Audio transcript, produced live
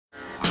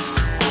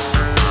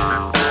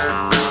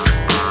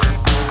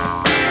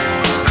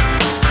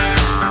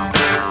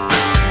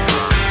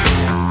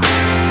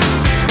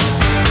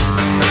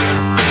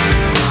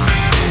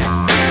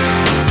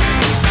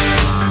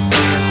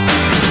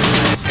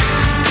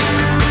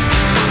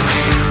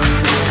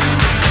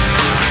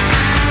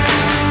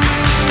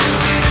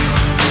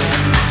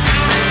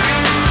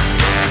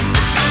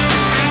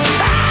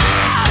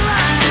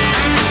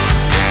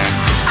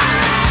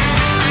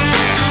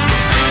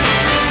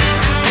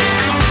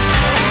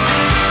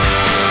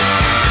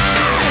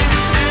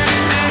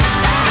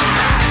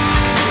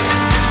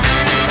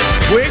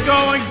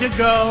to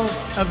go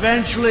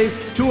eventually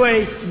to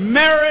a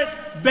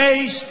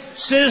merit-based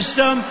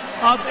system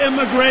of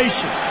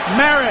immigration.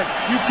 Merit.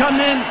 You come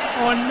in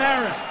on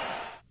merit.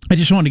 I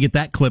just wanted to get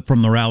that clip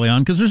from the rally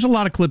on, because there's a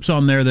lot of clips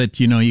on there that,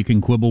 you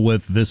can quibble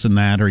with this and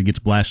that, or he gets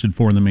blasted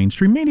for in the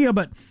mainstream media,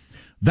 but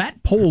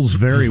that polls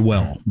very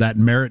well, that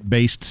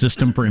merit-based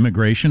system for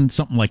immigration.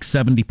 Something like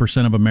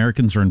 70% of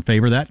Americans are in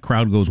favor of that.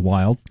 Crowd goes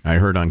wild. I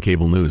heard on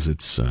cable news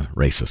it's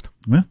racist.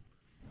 Well,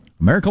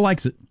 America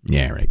likes it.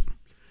 Yeah, right.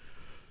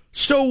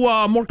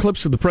 So, more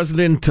clips of the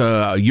president.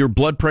 Your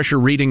blood pressure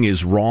reading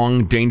is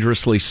wrong,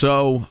 dangerously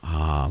so.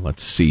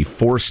 Let's see.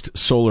 Forced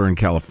solar in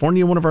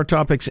California, one of our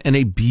topics, and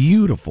a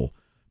beautiful,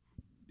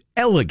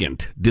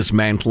 elegant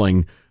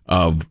dismantling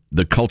of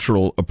the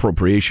cultural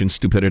appropriation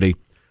stupidity.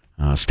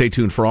 Stay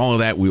tuned for all of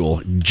that. We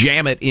will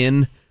jam it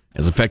in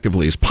as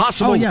effectively as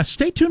possible. Oh, yeah.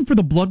 Stay tuned for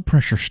the blood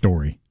pressure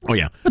story. Oh,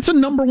 yeah. That's a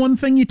number one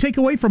thing you take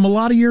away from a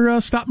lot of your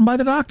stopping by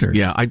the doctor.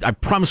 Yeah, I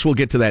promise we'll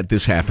get to that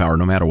this half hour,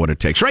 no matter what it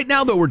takes. Right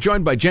now, though, we're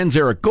joined by Jen's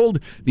Erik Gould,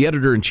 the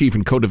editor-in-chief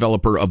and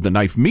co-developer of The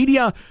Knife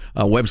Media,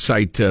 a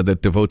website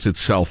that devotes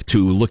itself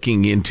to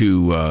looking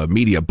into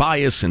media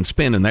bias and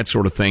spin and that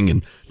sort of thing,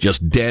 and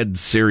just dead,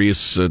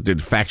 serious,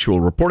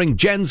 factual reporting.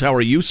 Jens, how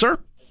are you, sir?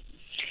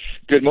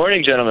 Good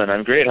morning, gentlemen.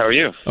 I'm great. How are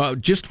you?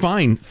 Just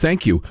fine,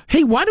 thank you.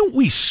 Hey, why don't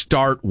we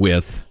start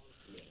with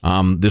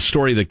the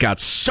story that got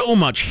so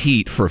much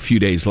heat for a few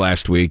days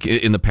last week,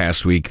 in the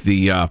past week,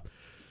 the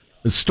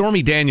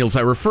Stormy Daniels.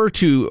 I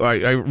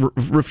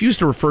refuse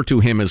to refer to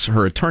him as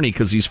her attorney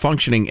because he's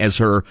functioning as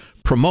her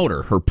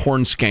promoter, her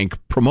porn skank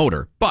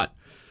promoter. But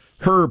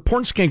her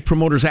porn skank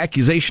promoter's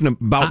accusation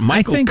about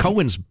Michael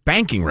Cohen's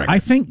banking record. I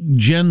think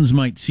Jens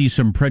might see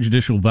some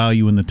prejudicial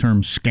value in the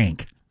term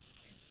skank.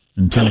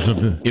 In terms of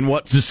in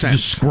what sense?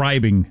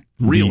 Describing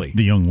really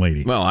the young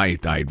lady. Well,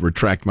 I'd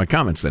retract my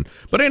comments then.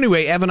 But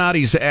anyway,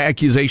 Avenatti's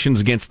accusations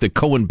against the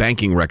Cohen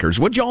banking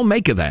records. What'd y'all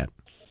make of that?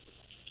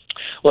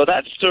 Well,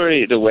 that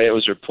story, the way it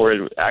was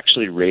reported,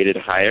 actually rated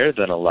higher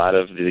than a lot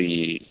of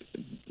the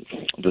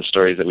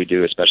stories that we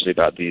do, especially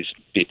about these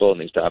people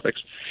and these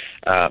topics.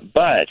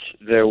 But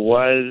there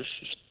was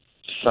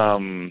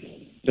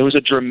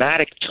a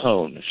dramatic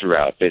tone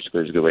throughout,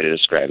 basically is a good way to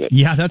describe it.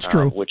 Yeah, that's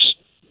true.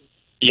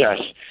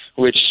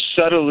 Which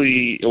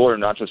subtly, or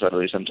not so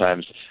subtly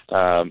sometimes,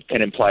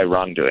 can imply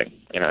wrongdoing,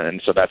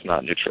 and so that's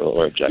not neutral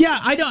or objective. Yeah,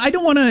 I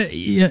don't want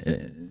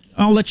to.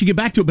 I'll let you get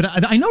back to it, but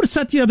I noticed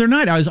that the other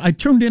night. I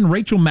tuned in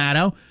Rachel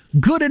Maddow,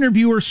 good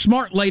interviewer,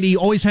 smart lady,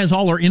 always has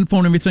all her info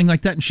and everything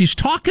like that, and she's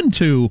talking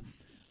to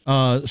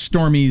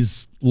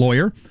Stormy's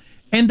lawyer,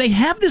 and they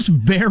have this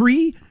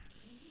very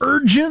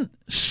urgent,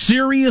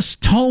 serious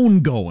tone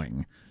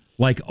going.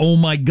 Like, oh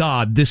my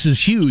God, this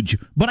is huge.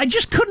 But I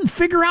just couldn't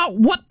figure out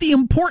what the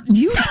important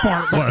huge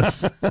part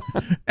was.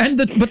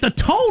 But the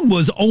tone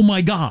was, oh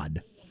my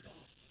God.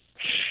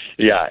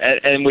 Yeah,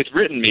 and with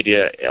written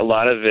media, a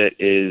lot of it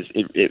is,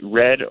 it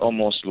read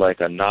almost like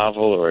a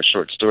novel or a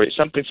short story,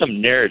 some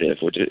narrative,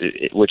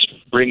 which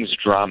brings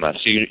drama.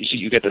 So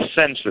you get the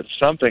sense that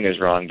something is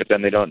wrong, but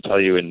then they don't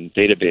tell you in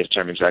database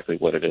terms exactly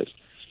what it is.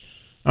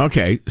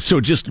 Okay,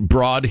 so just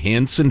broad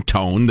hints and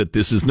tone that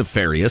this is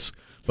nefarious,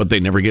 but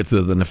they never get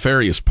to the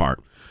nefarious part.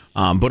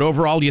 But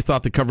overall, you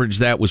thought the coverage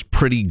that was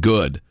pretty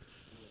good.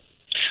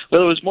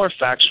 Well, it was more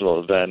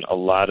factual than a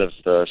lot of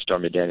the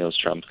Stormy Daniels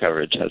Trump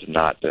coverage has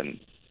not been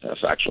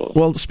factual.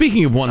 Well,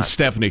 speaking of one,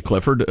 Stephanie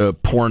Clifford, a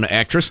porn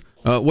actress,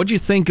 what do you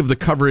think of the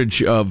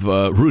coverage of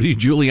Rudy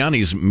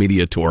Giuliani's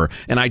media tour?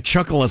 And I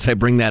chuckle as I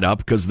bring that up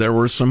because there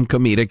were some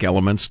comedic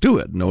elements to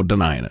it, no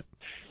denying it.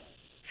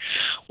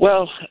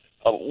 Well,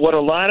 what a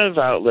lot of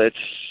outlets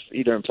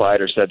either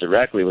implied or said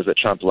directly was that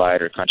Trump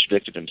lied or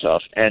contradicted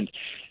himself. And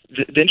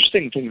the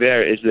interesting thing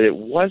there is that it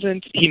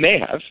wasn't, he may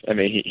have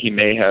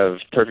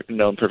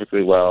known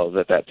perfectly well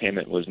that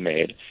payment was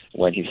made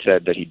when he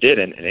said that he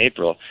didn't in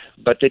April,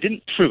 but they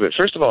didn't prove it.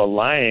 First of all,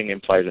 lying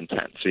implies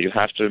intent, so you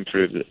have to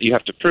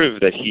prove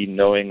that he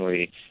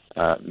knowingly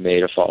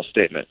made a false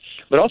statement.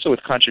 But also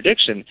with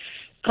contradiction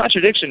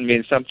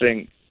means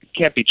something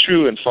can't be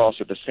true and false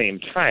at the same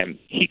time.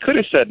 He could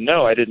have said,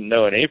 no, I didn't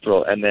know in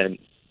April, and then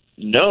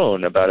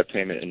known about a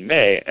payment in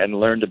May and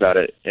learned about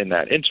it in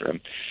that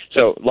interim.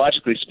 So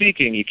logically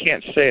speaking, you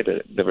can't say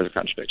that there was a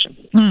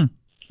contradiction.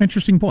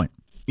 Interesting point.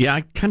 Yeah,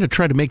 I kind of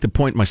tried to make the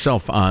point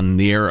myself on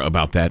the air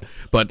about that,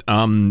 but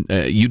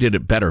you did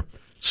it better.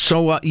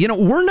 So,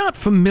 we're not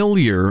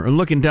familiar,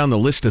 looking down the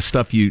list of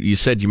stuff you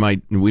said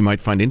we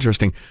might find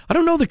interesting. I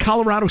don't know the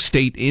Colorado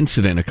State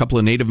incident, a couple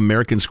of Native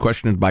Americans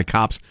questioned by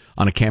cops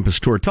on a campus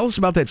tour. Tell us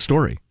about that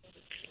story.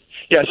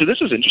 Yeah, so this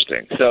was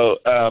interesting. So,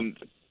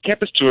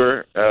 campus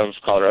tour of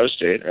Colorado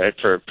State, right,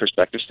 for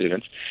prospective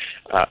students.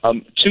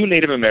 2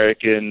 Native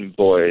American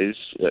boys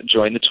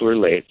joined the tour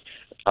late.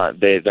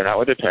 They're not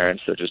with their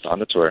parents, they're just on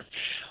the tour.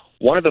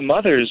 One of the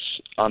mothers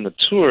on the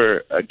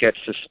tour gets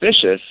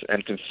suspicious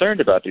and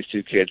concerned about these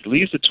 2 kids,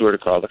 leaves the tour to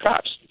call the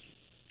cops.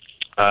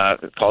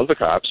 Calls the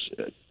cops.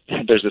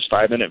 There's this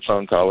 5-minute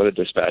phone call with a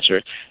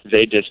dispatcher.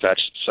 They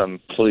dispatch some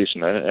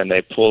policemen, and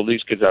they pull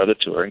these kids out of the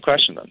tour and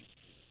question them.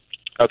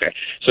 Okay,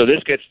 so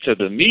this gets to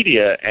the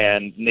media,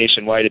 and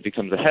nationwide it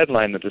becomes a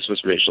headline that this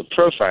was racial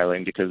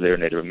profiling because they were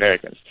Native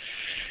Americans.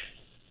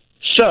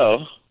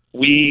 So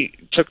we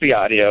took the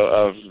audio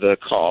of the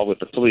call with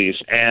the police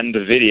and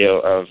the video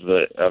of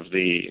the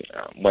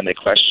when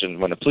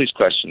the police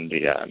questioned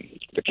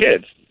the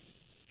kids,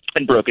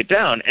 and broke it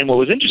down. And what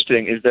was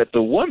interesting is that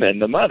the woman,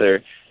 the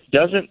mother,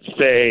 doesn't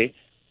say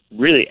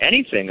really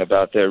anything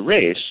about their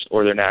race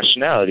or their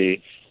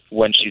nationality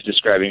when she's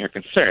describing her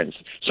concerns.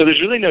 So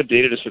there's really no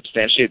data to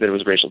substantiate that it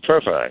was racial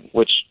profiling,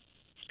 which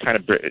kind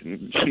of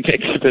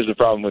makes there's a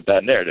problem with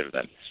that narrative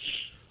then.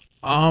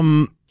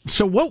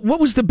 So what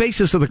was the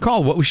basis of the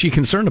call? What was she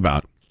concerned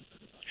about?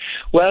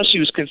 Well, she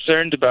was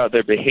concerned about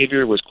their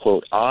behavior was,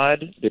 quote,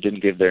 odd. They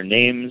didn't give their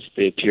names.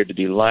 They appeared to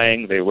be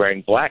lying. They were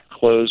wearing black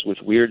clothes with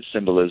weird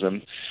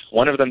symbolism.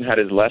 One of them had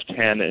his left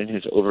hand in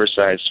his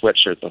oversized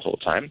sweatshirt the whole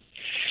time.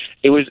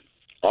 It was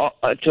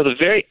until the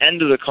very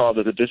end of the call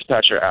that the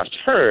dispatcher asked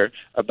her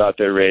about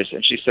their race,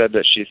 and she said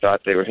that she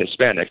thought they were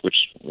Hispanic, which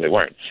they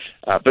weren't.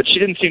 But she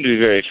didn't seem to be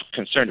very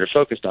concerned or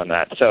focused on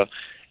that. So,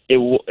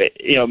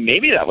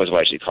 maybe that was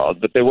why she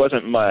called, but there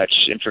wasn't much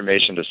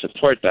information to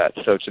support that.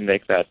 So to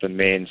make that the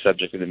main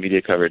subject of the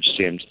media coverage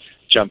seemed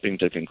jumping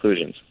to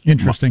conclusions.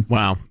 Interesting.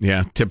 Wow.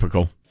 Yeah,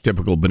 typical,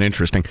 but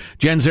interesting.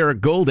 Jen's Erik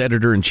Gould,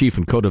 editor-in-chief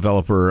and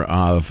co-developer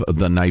of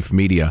The Knife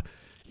Media,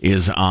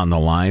 is on the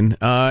line.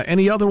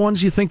 Any other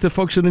ones you think the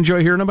folks would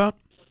enjoy hearing about?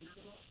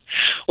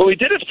 Well, we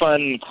did a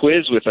fun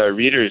quiz with our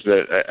readers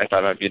that I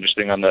thought might be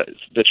interesting on the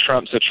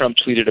Trump. So Trump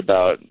tweeted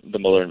about the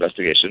Mueller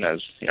investigation, as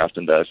he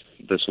often does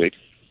this week.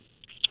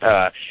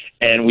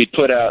 And we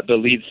put out the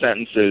lead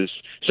sentences.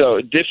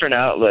 So different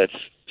outlets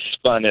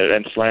spun it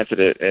and slanted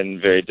it in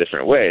very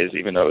different ways,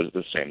 even though it was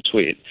the same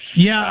tweet.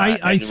 Yeah,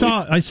 I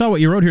saw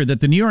what you wrote here,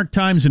 that the New York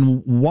Times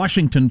and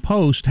Washington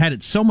Post had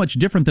it so much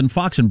different than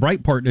Fox and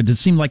Breitbart, it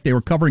seemed like they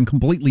were covering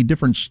completely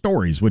different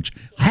stories, which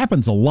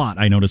happens a lot,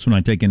 I notice, when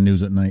I take in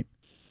news at night.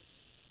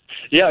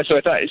 Yeah, so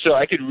I thought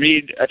I could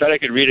read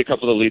a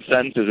couple of the lead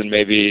sentences, and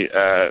maybe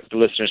the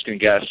listeners can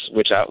guess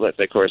which outlet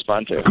they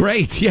correspond to.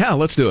 Great, yeah,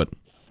 let's do it.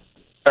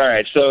 All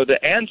right, so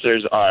the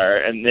answers are,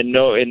 and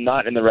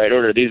not in the right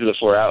order, these are the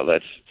four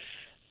outlets: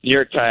 New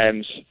York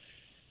Times,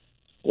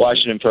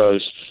 Washington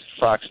Post,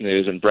 Fox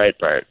News, and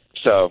Breitbart.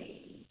 So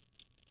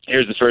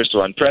here's the first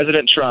one.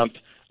 President Trump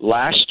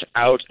lashed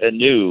out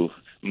anew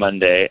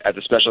Monday at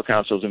the special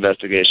counsel's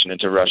investigation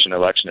into Russian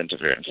election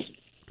interference.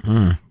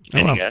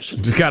 Any guess?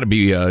 It's got to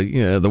be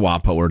the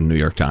WAPO or the New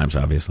York Times,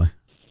 obviously.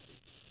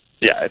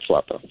 Yeah, it's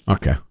WAPO.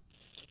 Okay.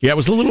 Yeah, it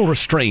was a little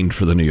restrained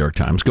for the New York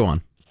Times. Go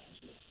on.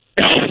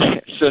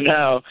 So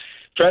now,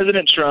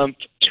 President Trump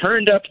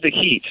turned up the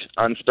heat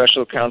on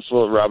special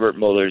counsel Robert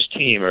Mueller's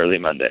team early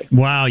Monday.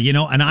 Wow,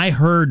 and I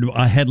heard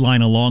a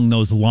headline along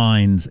those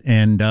lines,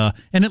 and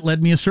it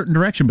led me a certain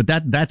direction, but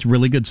that's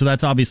really good. So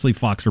that's obviously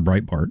Fox or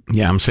Breitbart.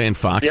 Yeah, I'm saying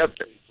Fox. Yep,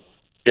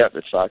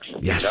 it's Fox.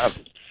 Yes. Good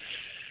job.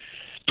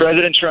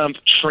 President Trump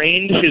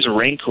trained his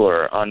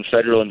rancor on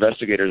federal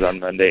investigators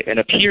on Monday and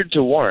appeared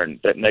to warn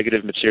that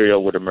negative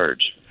material would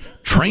emerge.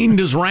 Trained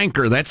his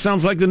rancor. That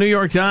sounds like the New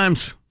York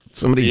Times.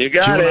 Somebody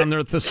chewing on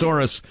their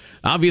thesaurus.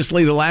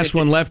 Obviously, the last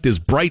one left is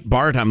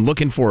Breitbart. I'm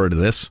looking forward to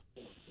this.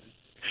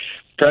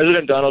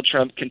 President Donald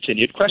Trump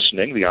continued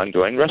questioning the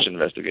ongoing Russian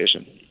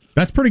investigation.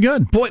 That's pretty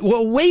good. Boy,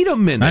 well, wait a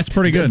minute. That's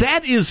pretty good.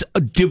 That is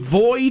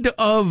devoid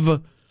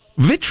of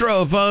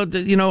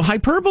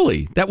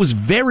hyperbole. That was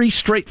very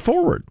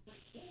straightforward.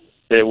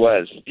 It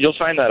was. You'll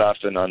find that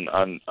often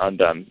on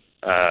them.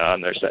 On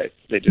their site.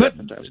 They do that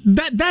sometimes.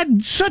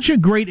 That's such a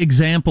great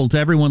example to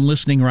everyone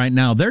listening right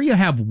now. There you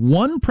have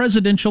one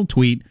presidential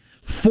tweet,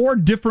 four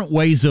different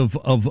ways of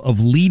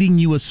leading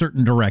you a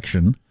certain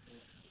direction,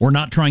 or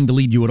not trying to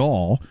lead you at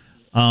all,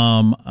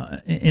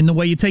 in the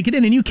way you take it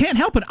in. And you can't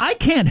help it. I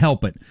can't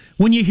help it.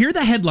 When you hear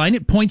the headline,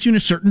 it points you in a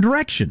certain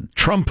direction.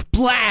 Trump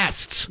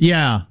blasts.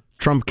 Yeah.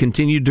 Trump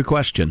continued to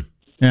question.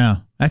 Yeah,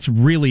 that's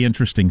really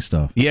interesting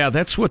stuff. Yeah,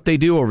 that's what they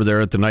do over there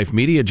at the Knife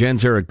Media.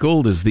 Jen's Erik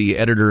Gould is the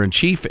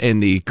editor-in-chief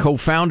and the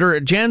co-founder.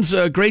 Jen's,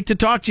 great to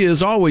talk to you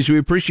as always. We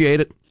appreciate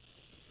it.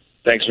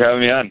 Thanks for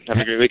having me on. Have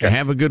a great weekend.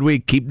 Have a good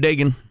week. Keep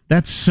digging.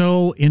 That's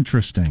so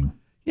interesting.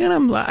 Yeah,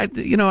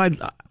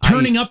 and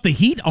turning up the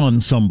heat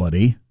on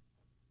somebody.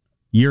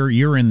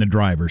 You're in the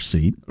driver's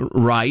seat.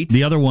 Right.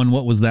 The other one,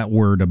 what was that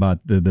word about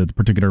the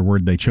particular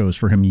word they chose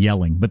for him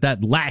yelling? But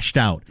that lashed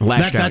out.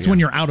 That's when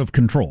you're out of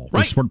control.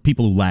 Right. That's what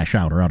people who lash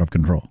out are out of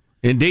control.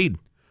 Indeed.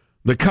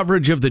 The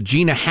coverage of the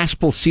Gina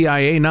Haspel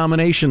CIA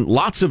nomination,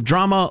 lots of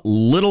drama,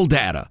 little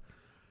data.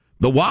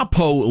 The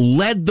WAPO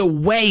led the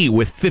way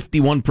with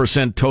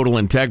 51% total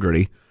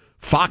integrity.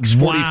 Fox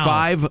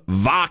 45, wow.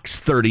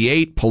 Vox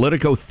 38,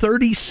 Politico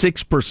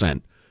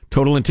 36%.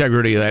 Total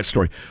integrity of that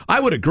story. I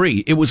would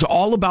agree. It was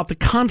all about the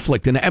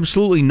conflict and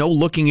absolutely no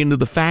looking into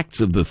the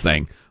facts of the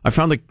thing. I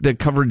found the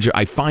coverage.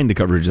 I find the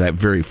coverage of that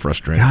very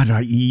frustrating.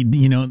 God,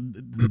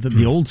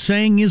 the old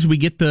saying is we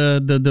get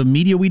the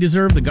media we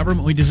deserve, the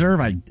government we deserve.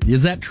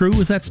 Is that true?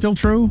 Is that still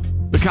true?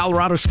 The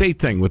Colorado State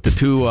thing with the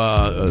two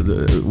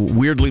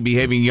weirdly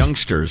behaving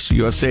youngsters.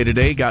 USA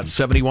Today got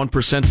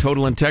 71%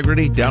 total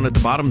integrity. Down at the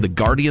bottom, The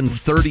Guardian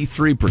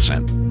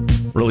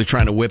 33%. Really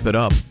trying to whip it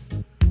up.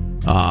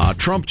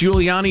 Trump,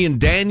 Giuliani, and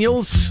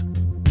Daniels.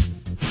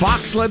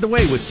 Fox led the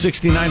way with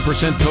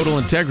 69% total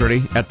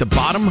integrity. At the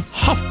bottom,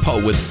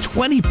 HuffPo with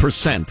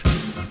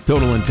 20%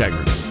 total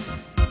integrity.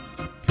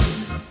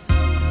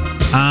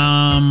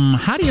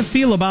 How do you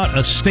feel about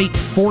a state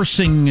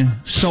forcing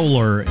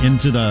solar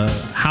into the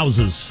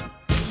houses?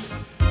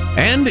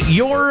 And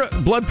your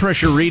blood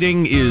pressure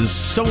reading is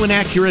so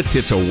inaccurate,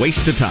 it's a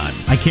waste of time.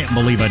 I can't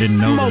believe I didn't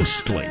know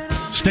Mostly.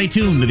 this. Stay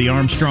tuned to the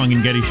Armstrong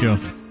and Getty Show.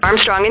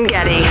 Armstrong and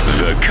Getty.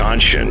 The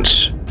conscience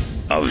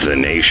of the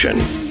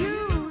nation.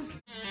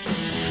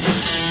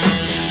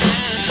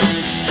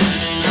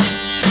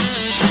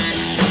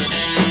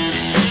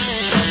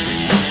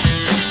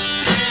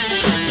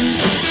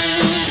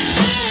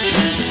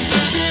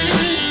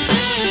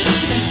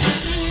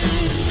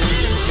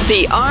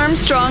 The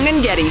Armstrong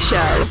and Getty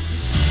Show.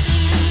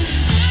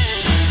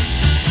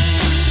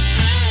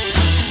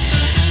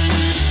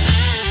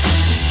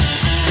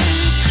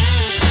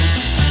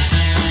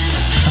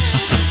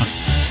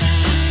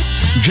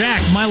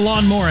 Jack, my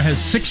lawnmower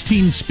has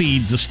 16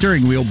 speeds, a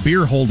steering wheel,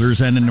 beer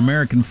holders, and an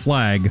American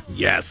flag.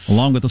 Yes.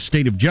 Along with a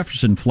state of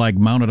Jefferson flag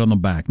mounted on the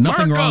back.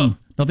 Nothing Marco!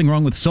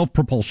 wrong with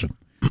self-propulsion.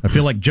 I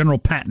feel like General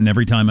Patton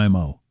every time I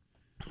mow.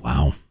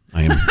 Wow.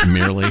 I am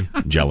merely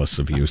jealous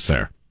of you,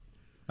 sir.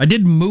 I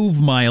did move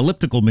my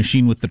elliptical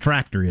machine with the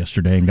tractor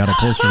yesterday and got it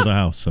closer to the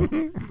house, so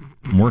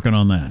I'm working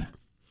on that.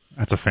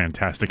 That's a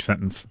fantastic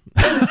sentence.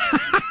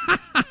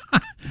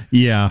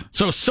 Yeah.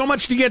 So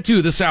much to get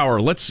to this hour.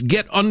 Let's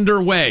get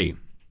underway.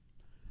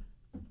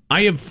 Do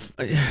I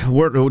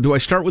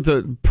start with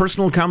the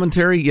personal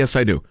commentary? Yes,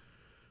 I do.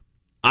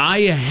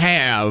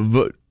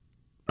 I'm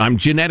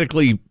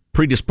genetically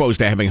predisposed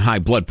to having high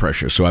blood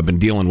pressure, so I've been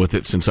dealing with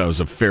it since I was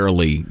a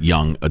fairly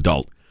young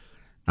adult.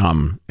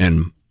 And,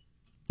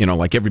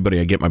 like everybody,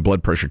 I get my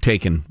blood pressure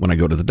taken when I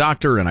go to the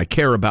doctor, and I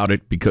care about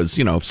it because,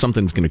 if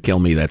something's going to kill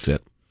me, that's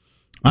it.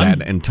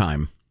 That and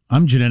time.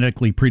 I'm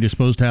genetically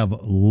predisposed to have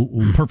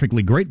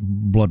perfectly great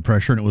blood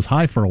pressure, and it was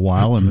high for a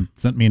while, and it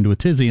sent me into a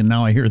tizzy, and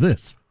now I hear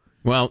this.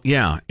 Well,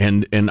 yeah,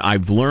 and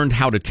I've learned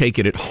how to take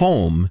it at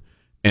home,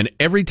 and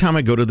every time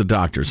I go to the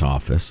doctor's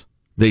office,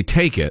 they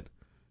take it,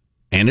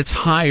 and it's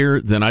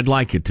higher than I'd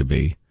like it to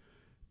be,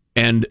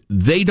 and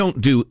they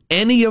don't do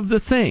any of the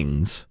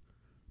things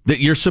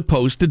that you're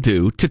supposed to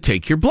do to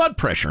take your blood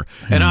pressure.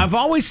 And I've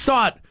always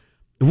thought,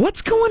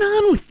 what's going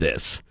on with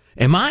this?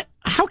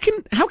 How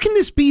can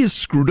this be as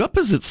screwed up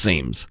as it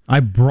seems? I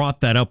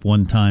brought that up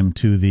one time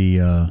to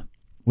the,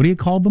 what do you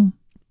call them?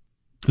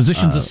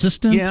 Physician's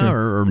assistant? Yeah,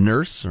 or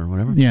nurse or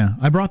whatever. Yeah,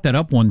 I brought that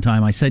up one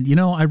time. I said,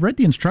 I read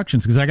the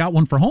instructions because I got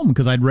one for home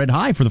because I'd read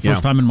high for the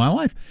first time in my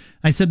life.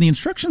 I said, the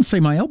instructions say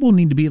my elbow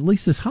need to be at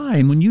least this high.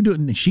 And when you do it,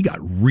 and she got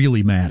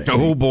really mad at me.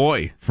 Oh,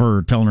 boy.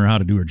 For telling her how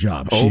to do her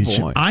job.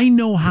 Boy. I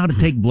know how to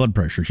take blood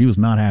pressure. She was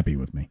not happy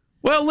with me.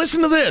 Well,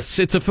 listen to this.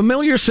 It's a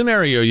familiar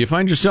scenario. You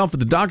find yourself at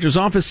the doctor's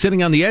office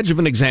sitting on the edge of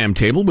an exam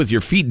table with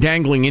your feet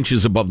dangling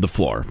inches above the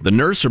floor. The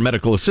nurse or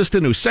medical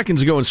assistant who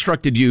seconds ago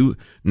instructed you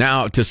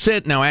now to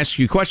sit now asks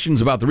you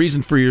questions about the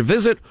reason for your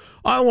visit,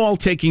 all while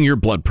taking your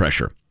blood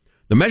pressure.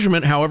 The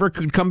measurement, however,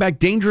 could come back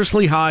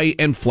dangerously high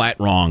and flat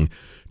wrong.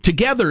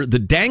 Together, the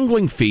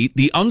dangling feet,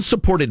 the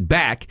unsupported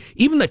back,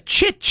 even the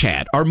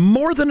chit-chat are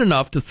more than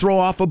enough to throw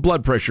off a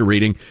blood pressure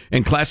reading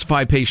and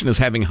classify a patient as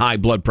having high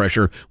blood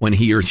pressure when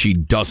he or she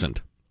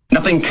doesn't.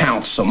 Nothing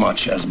counts so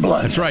much as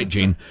blood. That's right,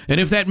 Gene. And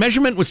if that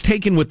measurement was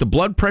taken with the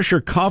blood pressure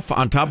cuff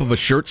on top of a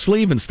shirt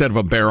sleeve instead of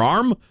a bare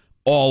arm,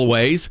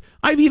 always.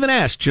 I've even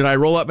asked, should I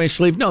roll up my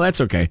sleeve? No, that's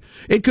okay.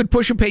 It could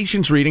push a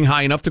patient's reading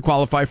high enough to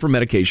qualify for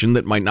medication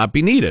that might not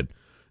be needed.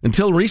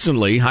 Until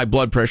recently, high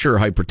blood pressure or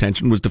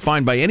hypertension was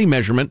defined by any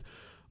measurement.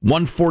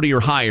 140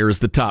 or higher is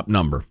the top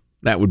number.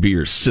 That would be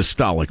your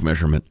systolic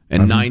measurement.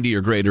 And 90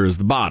 or greater is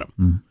the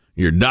bottom,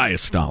 your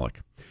diastolic.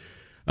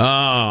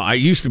 I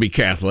used to be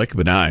Catholic,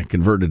 but I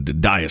converted to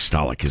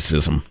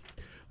diastolicism.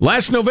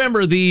 Last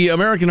November, the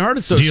American Heart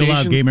Association... Do you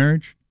allow gay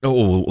marriage? Oh,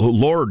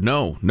 Lord,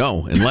 no.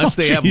 Unless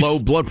they have low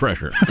blood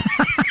pressure.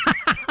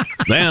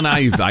 Then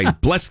I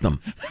bless them.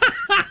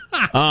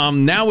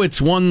 Now it's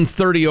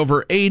 130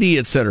 over 80,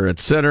 et cetera, et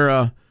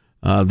cetera.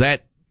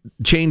 That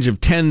change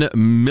of 10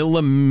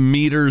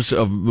 millimeters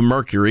of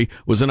mercury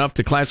was enough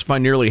to classify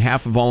nearly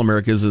half of all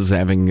Americans as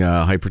having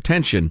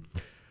hypertension.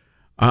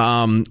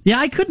 Yeah,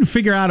 I couldn't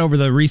figure out over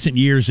the recent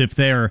years if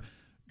they're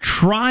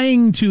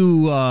trying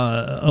to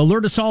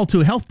alert us all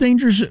to health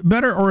dangers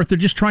better, or if they're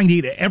just trying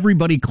to get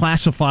everybody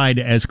classified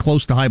as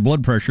close to high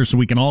blood pressure so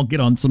we can all get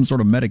on some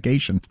sort of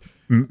medication.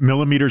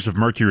 Millimeters of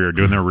Mercury are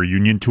doing their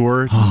reunion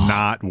tour.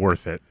 Not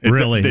worth it.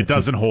 It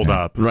doesn't hold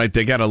up. Right,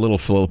 they got a little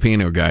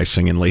Filipino guy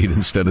singing lead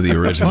instead of the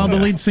original. Well,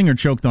 the lead singer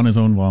choked on his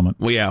own vomit.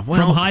 Well, yeah.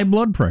 From high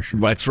blood pressure.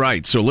 That's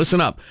right. So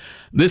listen up.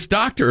 This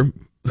doctor,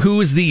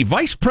 who is the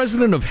vice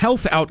president of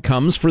health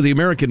outcomes for the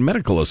American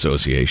Medical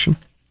Association,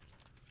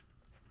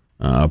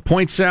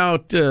 points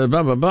out,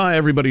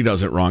 everybody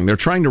does it wrong. They're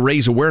trying to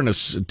raise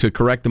awareness to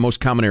correct the most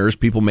common errors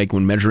people make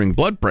when measuring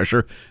blood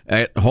pressure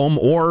at home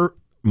or,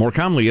 more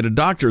commonly, at a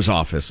doctor's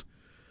office.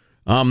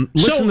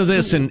 Listen to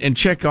this and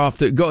check off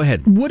the... Go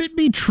ahead. Would it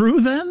be true,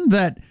 then,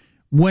 that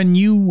when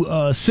you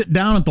sit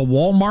down at the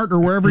Walmart or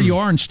wherever you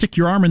are and stick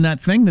your arm in that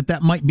thing,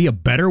 that might be a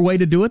better way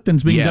to do it than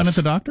being done at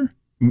the doctor?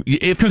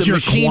 If the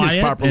machine is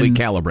properly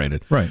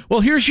calibrated. Right.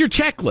 Well, here's your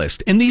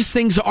checklist, and these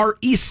things are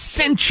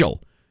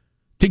essential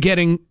to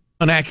getting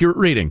an accurate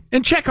reading.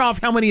 And check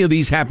off how many of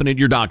these happen at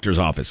your doctor's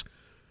office.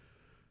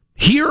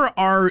 Here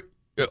are,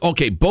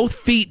 both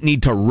feet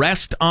need to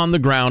rest on the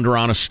ground or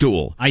on a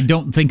stool. I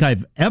don't think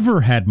I've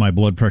ever had my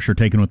blood pressure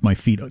taken with my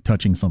feet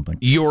touching something.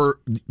 Your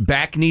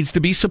back needs to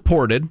be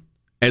supported,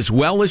 as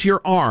well as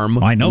your arm,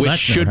 which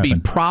should be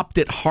propped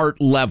at heart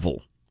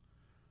level.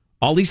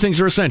 All these things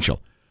are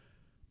essential.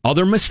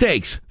 Other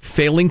mistakes: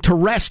 failing to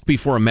rest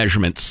before a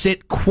measurement.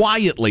 Sit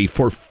quietly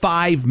for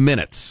 5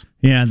 minutes.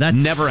 Yeah, that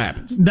never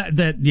happens.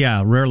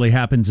 That rarely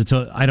happens.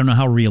 I don't know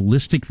how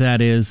realistic that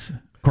is.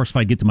 Of course, if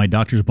I get to my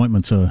doctor's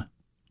appointments a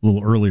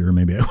little earlier,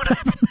 maybe it would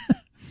happen.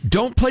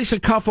 Don't place a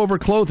cuff over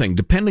clothing.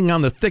 Depending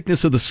on the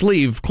thickness of the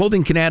sleeve,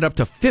 clothing can add up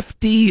to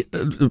 50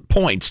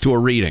 points to a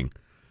reading.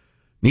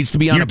 Needs to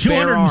be on a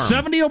bare arm.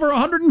 270 over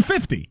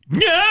 150.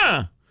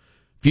 Yeah.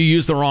 If you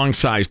use the wrong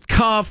sized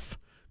cuff,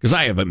 because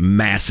I have a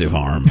massive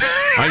arm.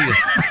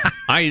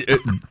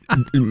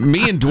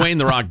 Me and Dwayne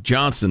 "The Rock"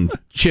 Johnson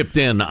chipped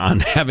in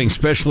on having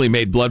specially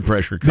made blood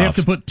pressure cuffs. They have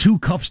to put two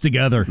cuffs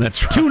together.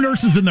 That's right. 2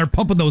 nurses in there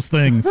pumping those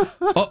things.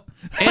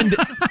 And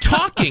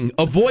talking,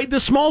 avoid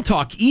the small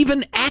talk.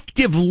 Even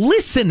active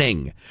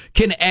listening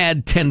can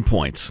add 10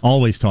 points.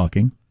 Always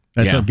talking.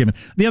 That's what I've given.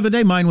 The other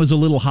day, mine was a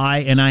little high,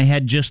 and I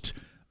had just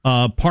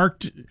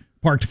parked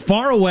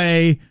far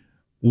away,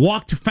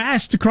 walked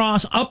fast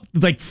across, up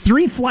like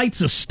 3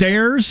 flights of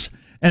stairs,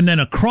 and then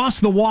across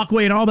the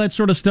walkway and all that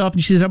sort of stuff.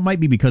 And she said, it might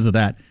be because of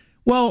that.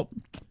 Well,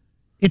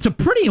 it's a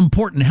pretty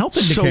important health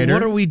indicator. So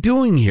what are we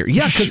doing here?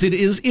 Yeah, because it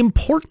is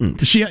important.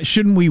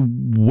 Shouldn't we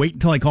wait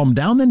until I calm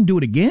down, then do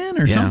it again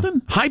or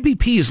something? High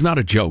BP is not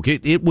a joke.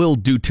 It will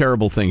do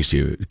terrible things to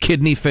you.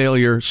 Kidney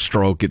failure,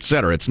 stroke,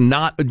 etc. It's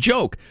not a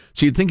joke.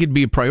 So you'd think it'd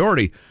be a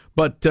priority.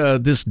 But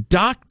this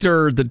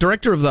doctor, the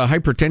director of the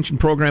hypertension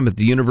program at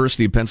the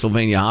University of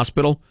Pennsylvania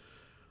Hospital,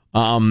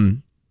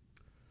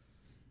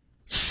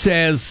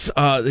 says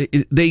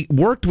they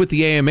worked with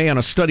the AMA on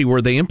a study where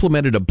they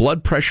implemented a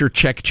blood pressure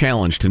check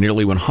challenge to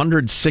nearly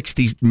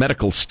 160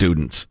 medical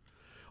students.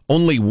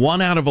 Only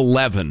 1 out of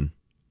 11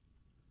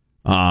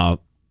 only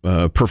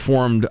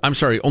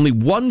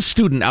 1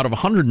 student out of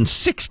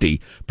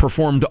 160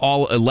 performed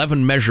all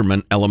 11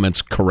 measurement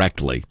elements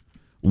correctly.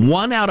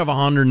 1 out of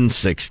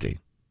 160.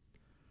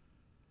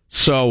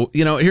 So,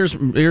 here's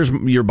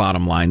your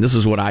bottom line. This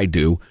is what I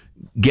do.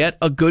 Get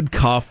a good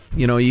cuff.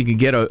 You can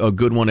get a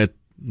good one at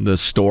the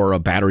store, a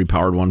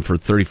battery-powered one for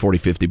 $30,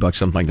 $40, $50,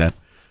 something like that,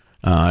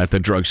 at the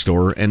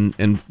drugstore,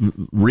 and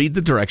read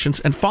the directions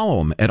and follow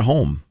them at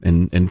home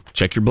and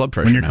check your blood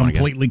pressure. When you're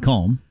completely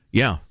calm.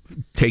 Yeah.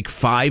 Take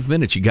 5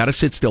 minutes. You got to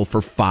sit still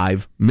for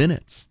 5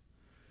 minutes.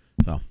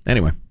 So,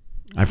 anyway,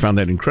 I found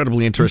that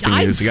incredibly interesting.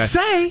 I'd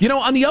say.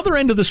 On the other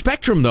end of the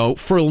spectrum, though,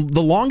 for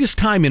the longest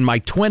time in my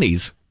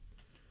 20s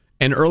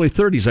and early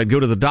 30s, I'd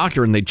go to the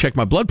doctor and they'd check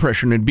my blood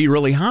pressure and it'd be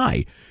really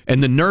high.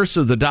 And the nurse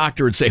or the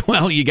doctor would say,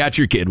 well, you got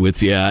your kid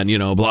with you and,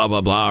 blah,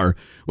 blah, blah. Or,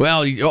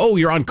 well,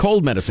 you're on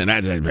cold medicine.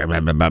 But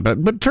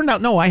it turned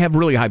out, no, I have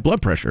really high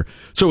blood pressure.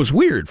 So it was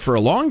weird. For a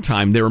long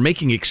time, they were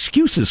making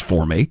excuses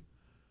for me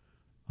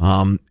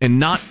and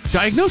not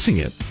diagnosing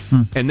it.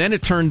 And then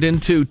it turned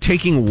into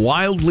taking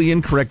wildly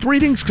incorrect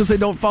readings because they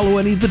don't follow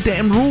any of the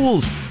damn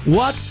rules.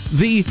 What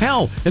the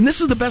hell? And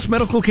this is the best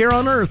medical care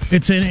on earth.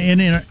 It's an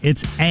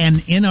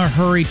in a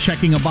hurry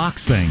checking a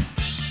box thing.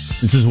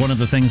 This is one of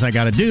the things I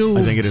got to do.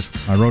 I think it is.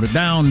 I wrote it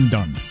down.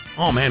 Done.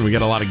 Oh, man, we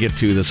got a lot to get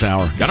to this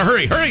hour. Gotta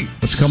hurry.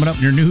 What's coming up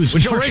in your news?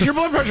 Would you raise your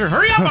blood pressure?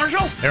 Hurry up,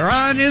 Marshall.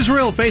 Iran,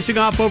 Israel facing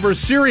off over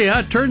Syria.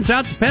 It turns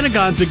out the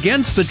Pentagon's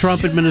against the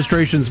Trump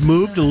administration's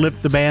move to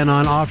lift the ban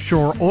on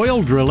offshore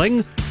oil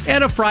drilling.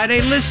 And a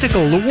Friday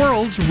listicle, the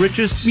world's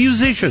richest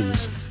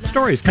musicians.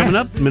 Stories coming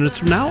up minutes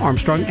from now.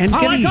 Armstrong and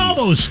Getty. I like all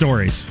those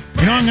stories.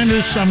 I'm going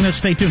to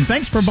stay tuned.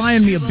 Thanks for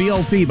buying me a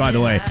BLT, by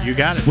the way. You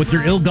got it. With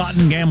your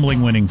ill-gotten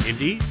gambling winnings.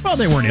 Indeed. Well,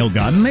 they weren't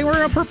ill-gotten. They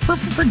were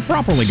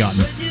properly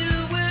gotten.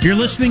 You're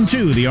listening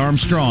to the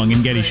Armstrong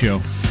and Getty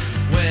Show.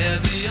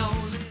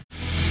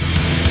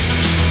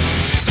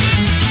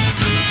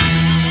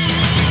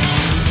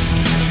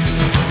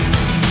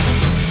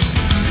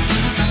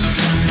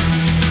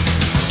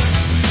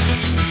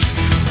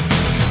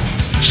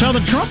 So the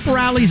Trump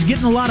rally's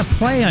getting a lot of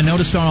play. I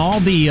noticed on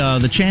all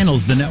the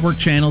channels, the network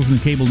channels and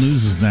cable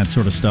news and that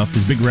sort of stuff.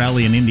 His big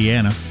rally in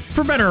Indiana.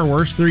 For better or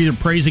worse, they're either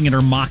praising it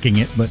or mocking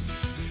it. But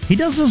he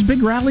does those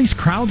big rallies.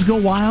 Crowds go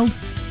wild.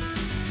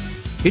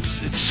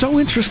 It's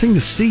so interesting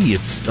to see.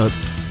 It's a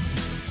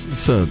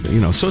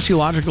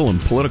sociological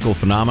and political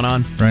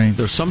phenomenon. Right.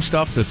 There's some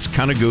stuff that's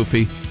kind of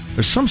goofy.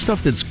 There's some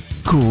stuff that's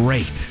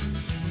great.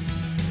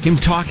 Him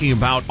talking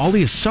about all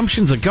the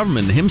assumptions of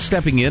government, him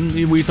stepping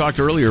in. We talked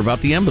earlier about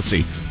the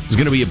embassy. It's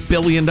going to be $1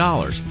 billion.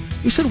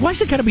 He said, why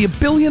is it got to be $1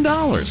 billion?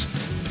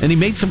 And he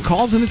made some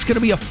calls, and it's going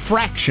to be a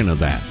fraction of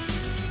that.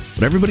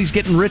 But everybody's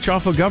getting rich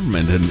off of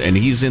government, and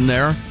he's in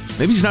there.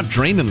 Maybe he's not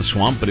draining the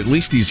swamp, but at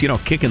least he's,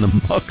 kicking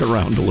the muck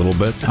around a little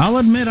bit. I'll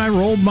admit I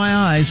rolled my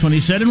eyes when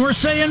he said, and we're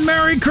saying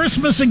Merry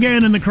Christmas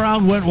again, and the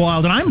crowd went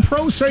wild. And I'm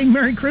pro saying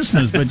Merry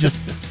Christmas, but just,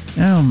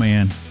 oh,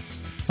 man.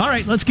 All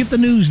right, let's get the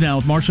news now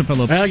with Marshall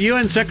Phillips. Well,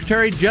 UN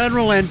Secretary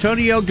General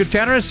Antonio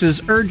Guterres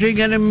is urging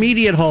an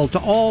immediate halt to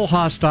all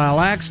hostile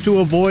acts to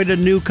avoid a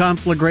new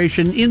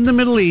conflagration in the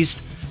Middle East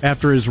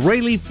after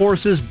Israeli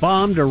forces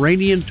bombed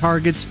Iranian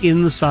targets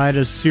in the side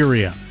of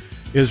Syria.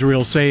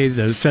 Israel says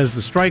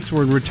the strikes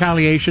were in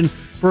retaliation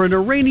for an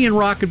Iranian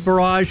rocket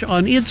barrage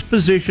on its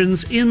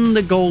positions in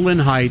the Golan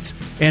Heights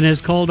and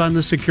has called on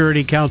the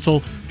Security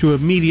Council to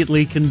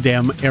immediately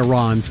condemn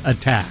Iran's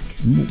attack.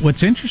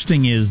 What's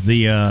interesting is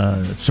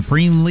the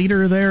supreme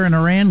leader there in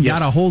Iran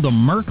got a hold of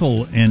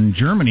Merkel in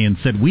Germany and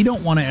said, we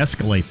don't want to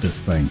escalate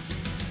this thing.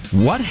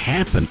 What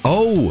happened?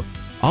 Oh,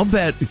 I'll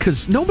bet,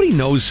 because nobody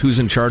knows who's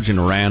in charge in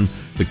Iran,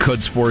 the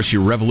Quds Force,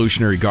 your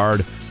Revolutionary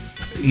Guard.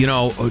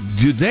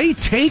 Do they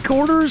take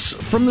orders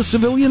from the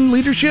civilian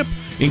leadership,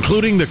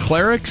 including the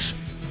clerics?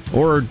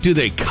 Or do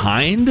they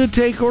kind of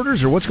take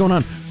orders, or what's going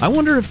on? I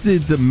wonder if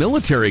the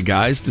military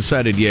guys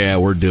decided,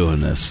 we're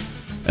doing this.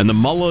 And the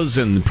mullahs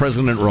and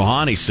President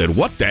Rouhani said,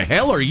 what the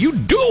hell are you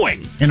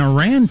doing? And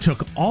Iran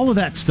took all of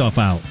that stuff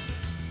out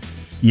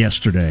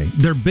yesterday.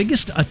 Their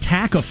biggest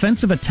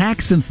offensive attack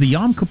since the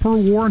Yom Kippur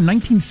War in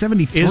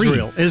 1973.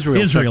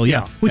 Israel,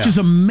 yeah. Which is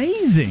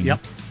amazing. Yep.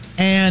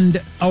 And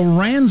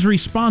Iran's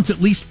response, at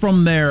least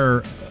from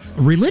their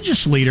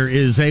religious leader,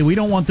 is, hey, we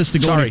don't want this to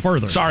go any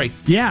further. Sorry.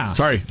 Yeah.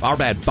 Sorry. Our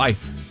bad. Bye.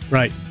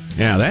 Right.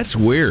 Yeah, that's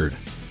weird.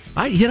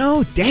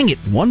 Dang it.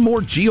 One more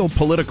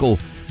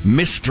geopolitical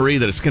mystery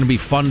that it's going to be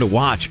fun to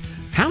watch.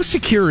 How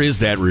secure is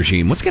that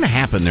regime? What's going to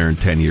happen there in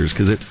 10 years?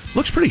 Because it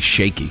looks pretty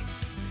shaky.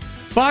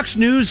 Fox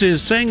News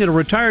is saying that a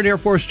retired Air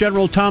Force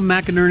General Tom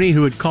McInerney,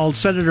 who had called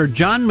Senator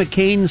John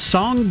McCain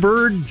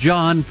Songbird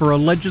John for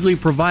allegedly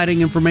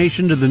providing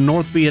information to the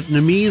North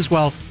Vietnamese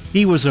while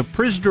he was a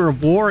prisoner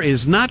of war,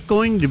 is not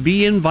going to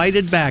be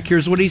invited back.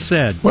 Here's what he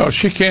said. Well,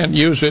 she can't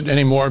use it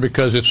anymore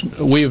because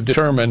we have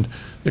determined,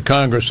 the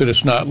Congress, that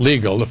it's not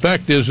legal. The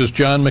fact is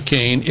John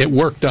McCain, it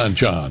worked on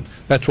John.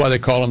 That's why they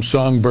call him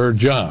Songbird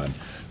John.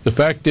 The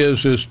fact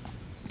is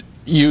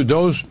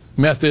those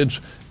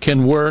methods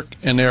can work,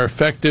 and they're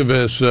effective,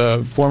 as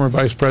former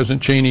Vice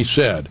President Cheney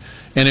said.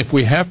 And if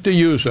we have to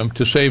use them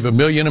to save 1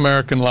 million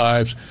American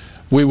lives,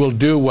 we will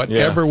do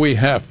whatever we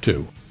have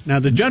to. Now,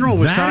 the general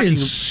was talking... That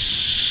is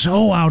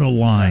so out of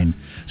line.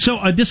 So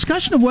a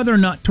discussion of whether or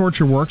not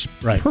torture works,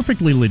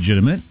 perfectly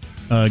legitimate,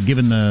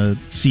 given the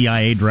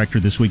CIA director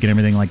this week and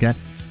everything like that.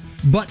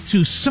 But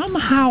to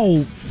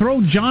somehow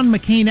throw John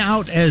McCain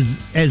out as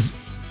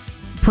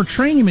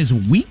portraying him as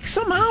weak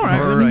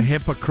somehow, or a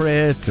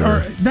hypocrite,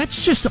 or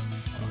that's just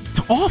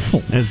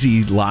awful. As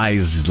he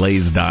lays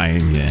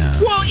dying.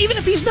 Yeah. Well, even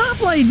if he's not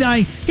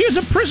dying, he was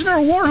a prisoner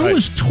of war who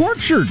was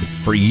tortured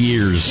for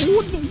years.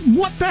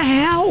 What the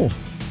hell?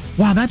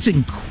 Wow, that's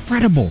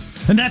incredible.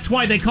 And that's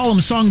why they call him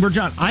Songbird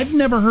John. I've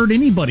never heard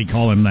anybody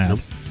call him that. Nope.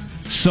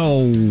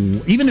 So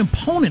even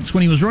opponents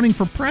when he was running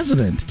for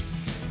president.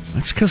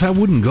 That's because I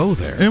wouldn't go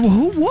there. Well,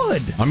 who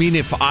would? I mean,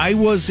 if I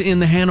was in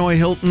the Hanoi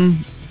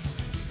Hilton,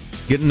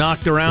 getting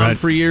knocked around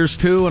for years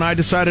too, and I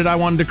decided I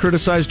wanted to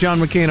criticize John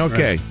McCain,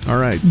 okay, all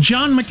right.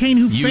 John McCain,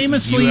 who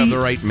famously... You have the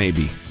right,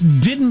 maybe.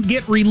 Didn't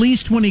get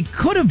released when he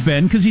could have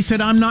been, because he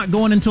said, I'm not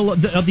going until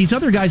these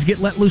other guys get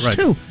let loose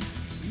too.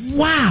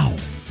 Wow.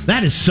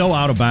 That is so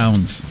out of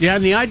bounds. Yeah,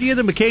 and the idea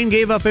that McCain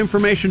gave up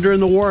information during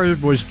the war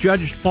was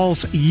judged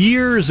false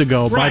years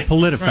ago by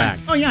PolitiFact. Right.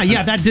 Oh,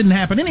 yeah, that didn't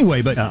happen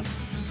anyway, but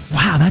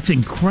wow, that's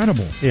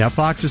incredible. Yeah,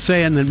 Fox is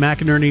saying that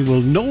McInerney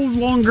will no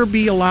longer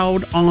be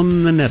allowed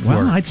on the network.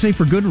 Well, I'd say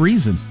for good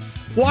reason.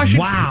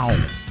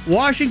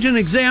 Washington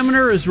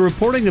Examiner is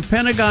reporting the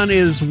Pentagon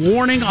is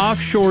warning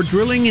offshore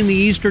drilling in the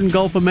eastern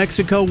Gulf of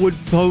Mexico would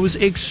pose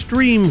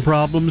extreme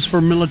problems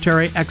for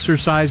military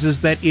exercises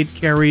that it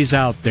carries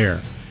out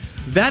there.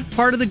 That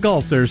part of the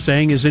Gulf, they're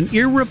saying, is an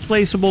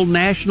irreplaceable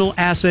national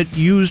asset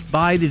used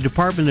by the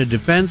Department of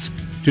Defense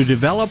to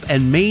develop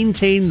and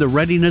maintain the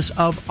readiness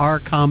of our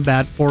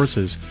combat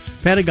forces.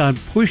 Pentagon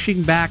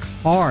pushing back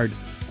hard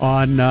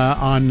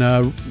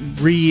on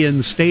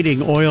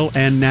reinstating oil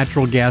and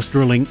natural gas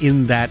drilling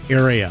in that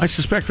area. I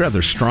suspect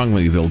rather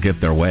strongly they'll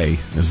get their way,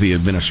 as the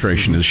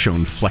administration has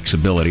shown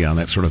flexibility on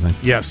that sort of thing.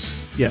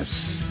 Yes.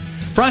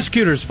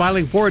 Prosecutors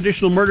filing 4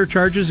 additional murder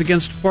charges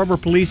against a former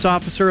police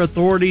officer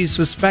authorities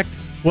suspect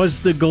was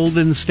the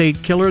Golden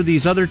State Killer.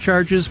 These other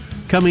charges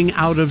coming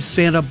out of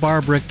Santa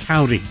Barbara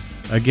County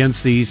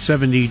against the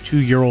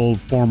 72-year-old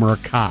former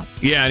cop.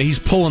 Yeah, and he's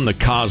pulling the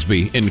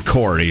Cosby in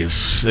court.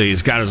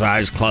 He's got his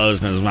eyes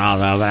closed and his mouth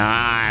open.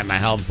 I'm a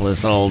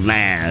helpless old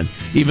man.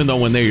 Even though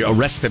when they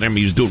arrested him,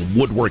 he was doing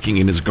woodworking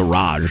in his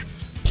garage.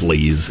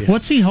 Please.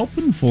 What's he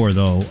hoping for,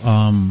 though?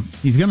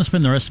 He's going to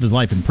spend the rest of his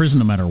life in prison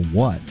no matter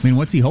what. I mean,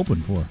 what's he hoping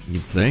for?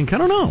 You'd think? I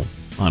don't know,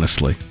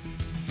 honestly.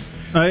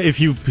 If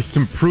you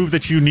can prove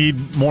that you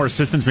need more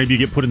assistance, maybe you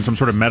get put in some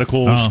sort of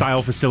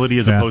medical-style facility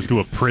as opposed to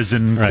a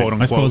prison,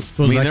 quote-unquote.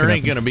 I mean, there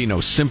ain't going to be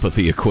no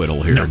sympathy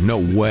acquittal here. No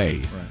way.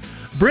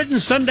 Right.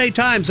 Britain's Sunday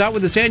Times out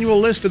with its annual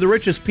list of the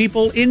richest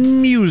people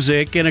in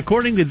music, and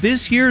according to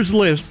this year's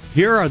list,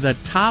 here are the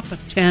top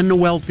 10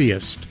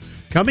 wealthiest.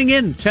 Coming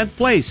in 10th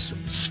place,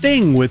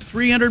 Sting with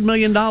 $300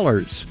 million.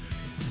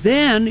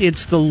 Then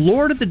it's the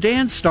Lord of the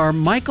Dance star,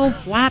 Michael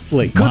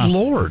Flatley. Good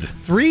Lord.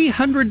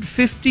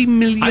 $350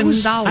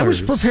 million. I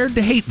was prepared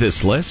to hate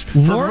this list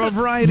for a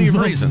variety of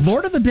reasons.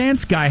 Lord of the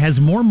Dance guy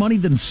has more money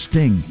than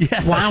Sting.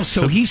 Yes. Wow,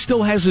 so he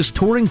still has his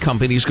touring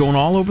companies going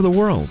all over the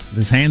world.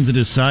 His hands at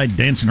his side,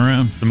 dancing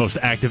around. The most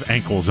active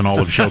ankles in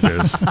all of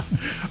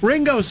showbiz.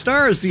 Ringo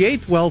Starr is the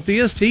 8th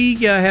wealthiest. He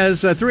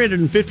has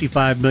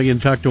 $355 million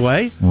tucked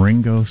away.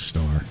 Ringo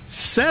Starr.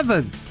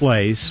 7th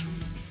place,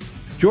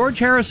 George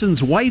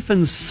Harrison's wife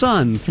and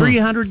son,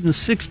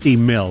 $360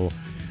 million.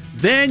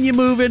 Then you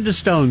move into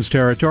Stones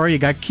territory. You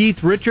got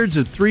Keith Richards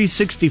at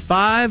 $365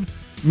 million.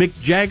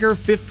 Mick Jagger,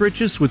 5th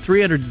richest with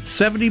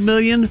 $370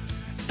 million.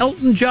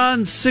 Elton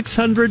John,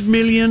 $600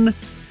 million.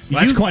 Well,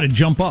 that's quite a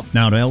jump up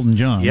now to Elton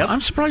John. Yep. I'm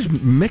surprised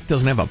Mick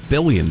doesn't have $1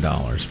 billion,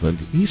 but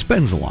he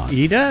spends a lot.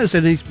 He does,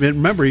 and he's been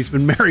married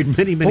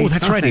many times. Oh,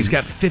 that's right. He's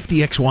got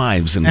 50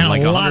 ex-wives and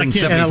like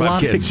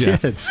 175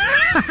 kids.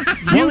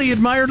 Well, he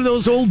admired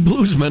those old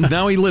bluesmen.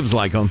 Now he lives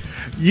like them.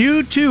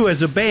 U2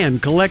 as a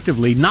band,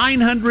 collectively,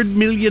 $900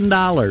 million.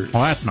 Oh,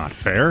 that's not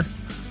fair.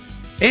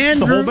 It's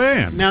the whole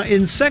band. Now,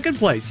 in second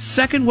place,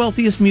 second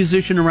wealthiest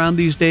musician around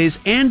these days,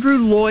 Andrew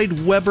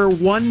Lloyd Webber,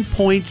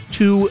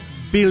 $1.2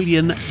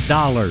 billion.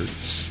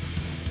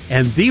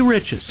 And the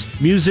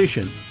richest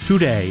musician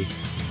today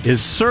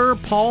is Sir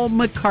Paul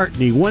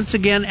McCartney, once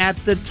again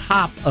at the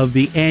top of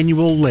the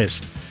annual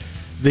list.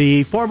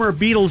 The former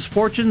Beatles'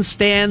 fortune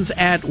stands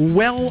at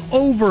well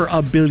over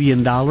 $1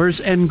 billion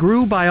and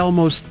grew by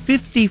almost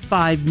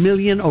 $55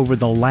 million over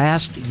the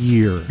last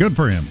year. Good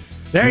for him.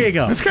 There you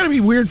go. It's got to be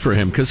weird for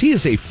him because he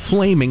is a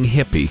flaming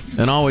hippie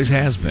and always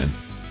has been.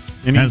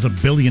 And has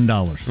 $1 billion.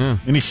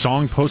 Any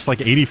song post like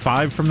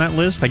 85 from that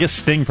list? I guess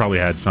Sting probably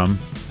had some.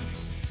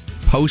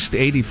 Post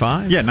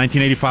 85? Yeah,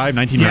 1985,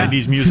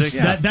 1990s music.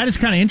 That is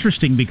kind of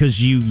interesting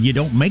because you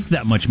don't make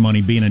that much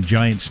money being a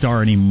giant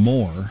star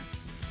anymore.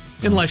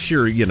 Unless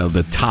you're,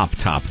 the top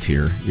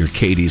tier. You're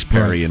Katie's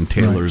Perry and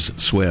Taylor's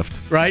Swift.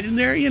 Right in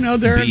there,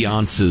 they're...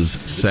 Beyonce's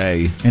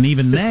Say. And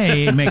even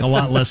they make a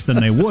lot less than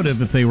they would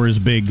have if they were as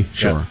big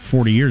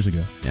 40 years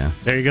ago. Yeah.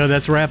 There you go.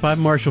 That's a wrap. I'm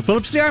Marshall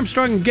Phillips, the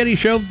Armstrong and Getty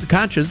Show, the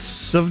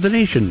conscience of the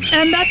nation.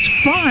 And that's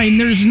fine.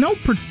 There's no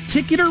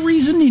particular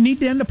reason you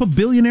need to end up a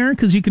billionaire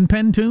because you can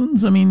pen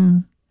tunes. I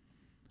mean...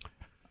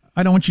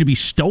 I don't want you to be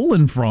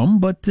stolen from,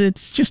 but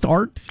it's just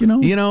art,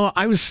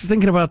 I was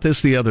thinking about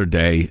this the other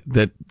day,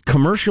 that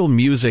commercial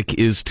music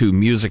is to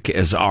music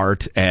as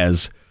art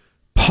as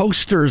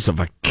posters of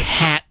a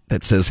cat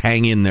that says,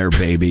 hang in there,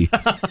 baby,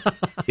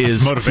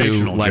 is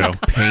motivational, to, like, Joe.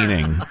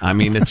 Painting. I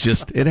mean,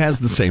 it has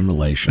the same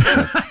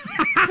relationship.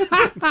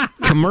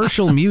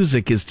 Commercial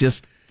music is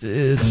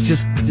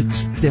it's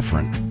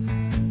different.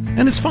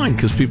 And it's fine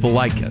because people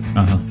like it.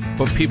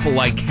 But people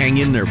like hang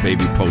in there,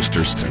 baby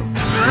posters, too.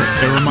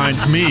 It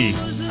reminds me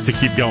to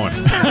keep going.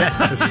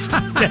 Yes.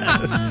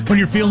 When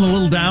you're feeling a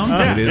little down?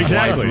 It is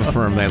exactly. Life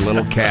affirmed that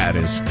little cat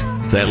is...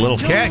 If that little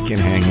cat can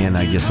hang in,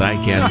 I guess I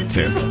can,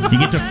 too. You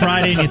get to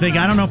Friday and you think,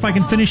 I don't know if I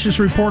can finish this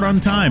report on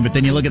time. But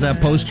then you look at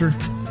that poster.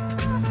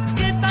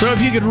 So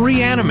if you could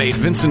reanimate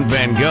Vincent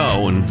Van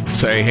Gogh and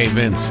say, hey,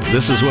 Vince,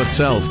 this is what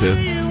sells, dude.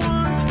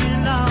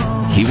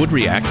 He would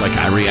react like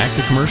I react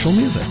to commercial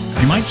music.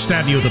 He might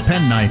stab you with a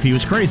penknife. He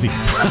was crazy.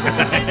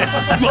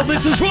 Well,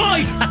 this is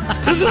why.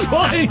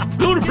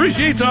 No one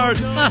appreciates art.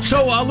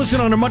 So,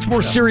 listen, on a much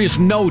more serious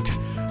note,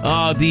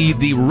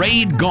 the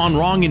raid gone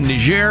wrong in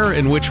Niger,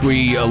 in which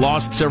we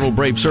lost several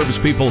brave service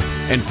people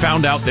and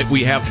found out that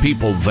we have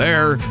people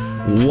there.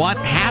 What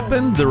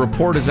happened? The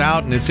report is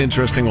out, and it's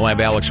interesting. We'll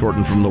have Alex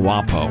Horton from the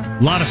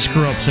WAPO. A lot of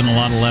screw-ups in a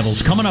lot of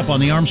levels. Coming up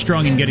on the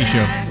Armstrong and Getty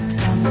Show.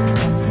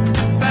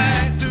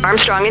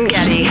 Armstrong and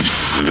Getty.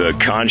 The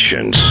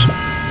conscience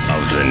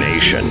of the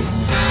nation.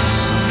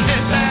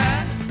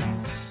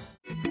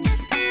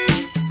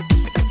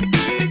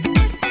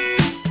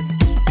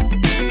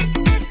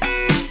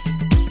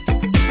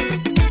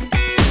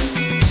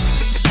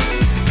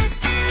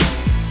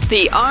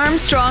 The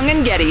Armstrong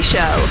and Getty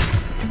Show.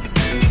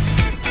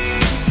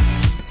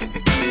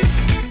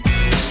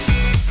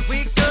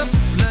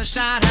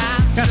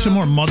 Got some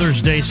more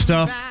Mother's Day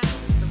stuff.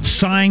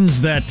 signs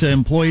that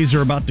employees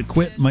are about to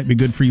quit might be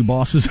good for you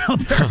bosses out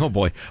there. Oh,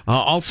 boy.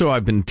 Also,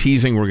 I've been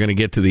teasing we're going to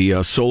get to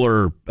the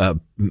solar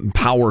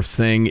power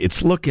thing.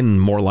 It's looking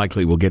more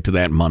likely we'll get to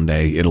that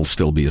Monday. It'll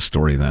still be a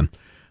story then.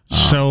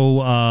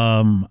 So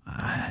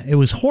it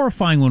was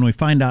horrifying when we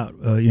find out,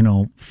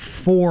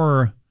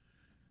 4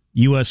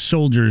 U.S.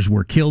 soldiers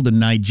were killed in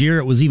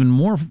Nigeria. It was even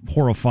more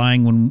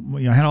horrifying when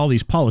we had all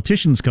these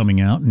politicians coming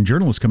out and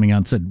journalists coming out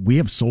and said, we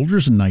have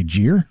soldiers in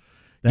Nigeria?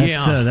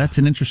 That's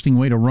an interesting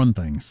way to run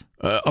things.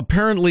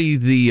 Apparently,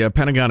 the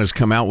Pentagon has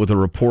come out with a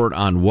report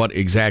on what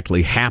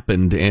exactly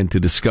happened, and to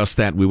discuss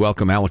that, we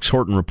welcome Alex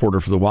Horton, reporter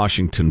for the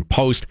Washington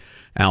Post.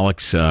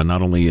 Alex,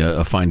 not only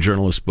a fine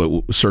journalist, but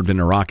served in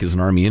Iraq as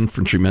an Army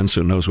infantryman,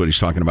 so knows what he's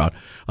talking about.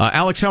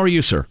 Alex, how are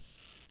you, sir?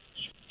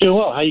 Doing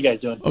well. How are you guys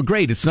doing? Oh,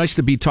 great. It's nice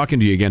to be talking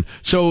to you again.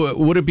 So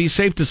would it be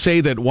safe to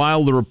say that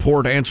while the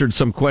report answered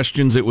some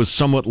questions, it was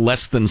somewhat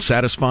less than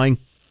satisfying?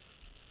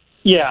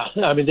 Yeah.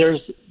 I mean,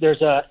 there's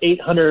a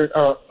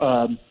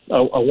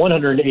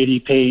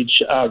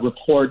 180-page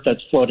report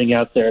that's floating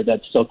out there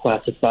that's still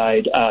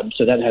classified.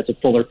 So that has a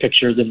fuller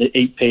picture than the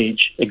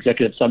 8-page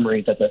executive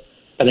summary that the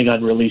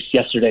Pentagon released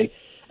yesterday.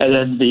 And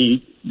then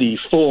the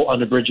full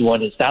unabridged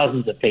one is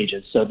thousands of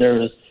pages. So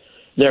there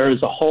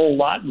is a whole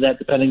lot that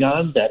the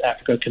Pentagon, that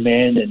Africa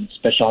Command and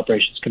Special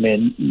Operations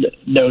Command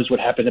knows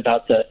what happened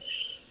about the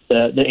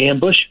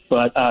ambush,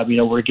 but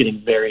we're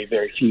getting very,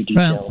 very few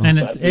details.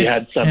 Well, we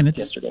had some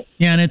yesterday.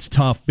 Yeah, and it's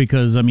tough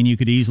because you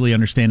could easily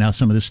understand how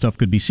some of this stuff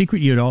could be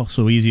secret. You'd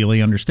also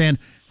easily understand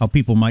how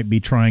people might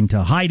be trying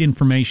to hide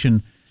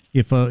information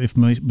if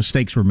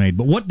mistakes were made.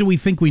 But what do we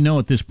think we know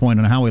at this point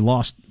on how we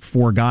lost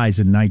 4 guys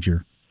in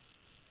Niger?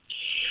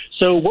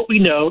 So what we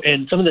know,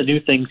 and some of the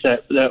new things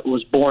that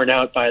was borne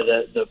out by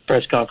the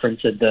press conference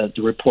and the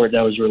report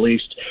that was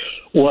released,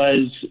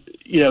 was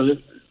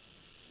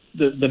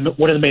the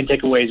one of the main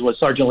takeaways was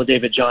Sergeant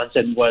David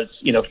Johnson was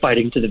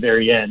fighting to the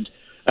very end.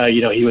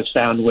 He was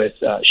found with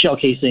shell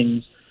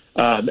casings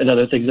and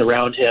other things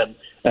around him,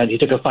 and he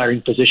took a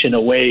firing position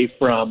away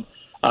from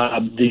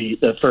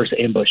the first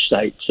ambush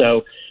site.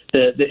 So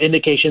the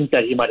indications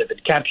that he might have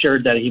been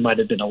captured, that he might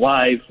have been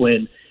alive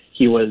when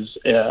he was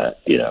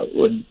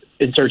when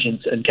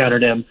insurgents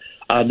encountered him,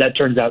 that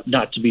turns out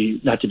not to be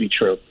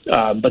true.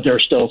 But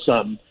there's still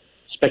some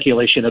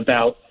speculation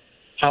about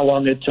how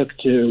long it took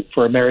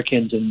for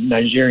Americans and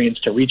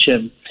Nigerians to reach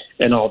him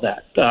and all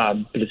that.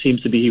 But it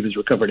seems to be he was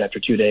recovered after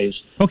 2 days.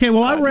 Okay,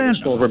 well,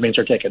 full remains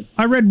are taken.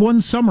 I read one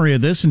summary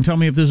of this, and tell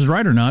me if this is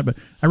right or not, but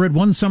I read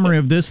one summary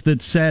of this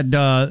that said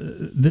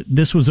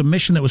this was a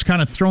mission that was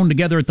kind of thrown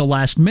together at the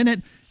last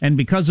minute, and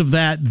because of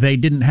that, they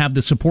didn't have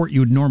the support you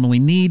would normally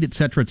need, et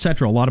cetera, et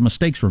cetera. A lot of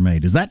mistakes were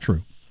made. Is that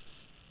true?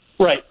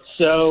 Right.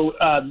 So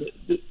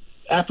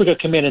Africa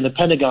Command and the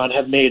Pentagon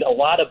have made a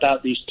lot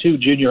about these 2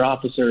 junior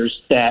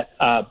officers that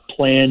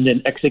planned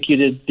and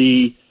executed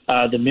the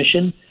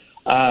mission.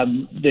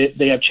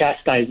 They have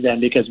chastised them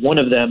because one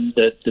of them,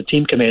 the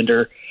team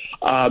commander,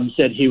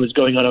 said he was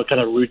going on a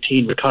kind of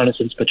routine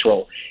reconnaissance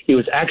patrol. He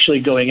was actually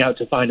going out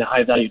to find a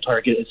high-value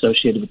target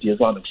associated with the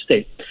Islamic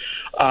State.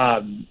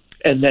 And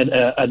then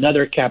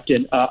another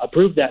captain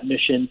approved that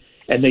mission,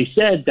 and they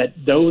said that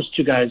those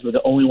 2 guys were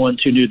the only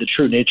ones who knew the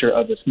true nature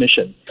of this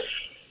mission.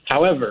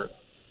 However,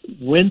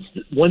 once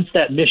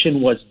that mission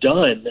was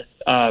done,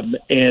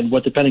 and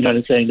what the Pentagon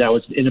is saying that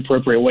was an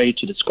inappropriate way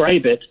to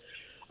describe it,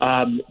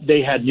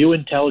 they had new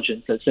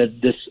intelligence that said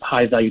this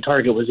high-value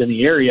target was in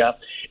the area,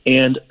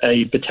 and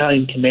a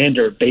battalion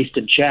commander based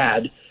in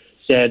Chad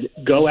said,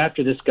 go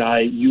after this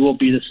guy, you will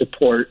be the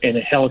support, and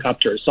a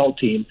helicopter assault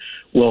team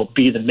will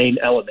be the main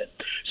element.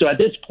 So at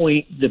this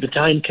point, the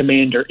battalion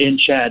commander in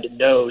Chad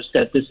knows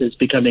that this is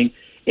becoming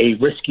a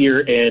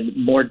riskier and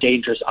more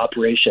dangerous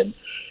operation.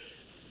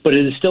 But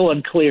it is still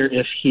unclear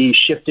if he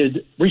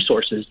shifted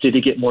resources. Did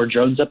he get more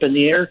drones up in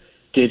the air?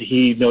 Did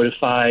he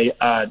notify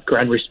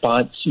ground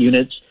response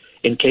units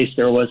in case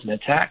there was an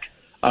attack?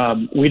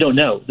 We don't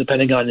know. The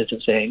Pentagon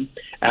isn't saying.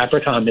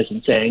 AFRICOM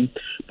isn't saying.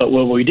 But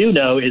what we do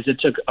know is it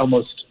took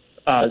almost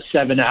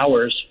 7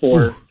 hours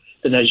for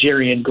the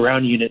Nigerian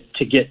ground unit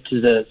to get to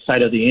the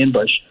site of the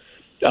ambush.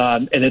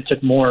 And it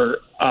took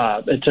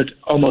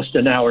almost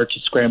an hour to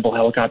scramble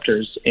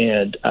helicopters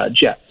and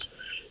jets.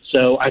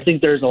 So I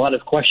think there's a lot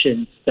of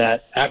questions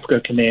that Africa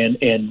Command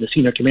and the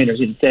senior commanders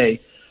didn't say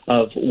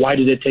of why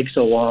did it take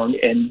so long,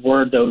 and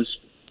were those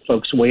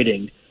folks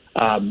waiting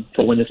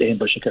for when this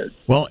ambush occurred?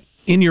 Well,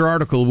 in your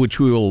article, which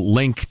we will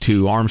link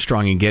to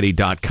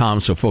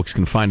ArmstrongandGetty.com so folks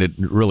can find it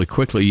really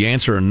quickly, you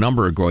answer a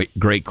number of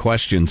great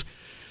questions.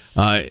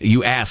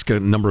 You ask a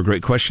number of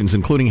great questions,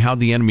 including how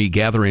the enemy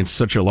gather in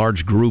such a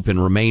large group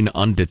and remain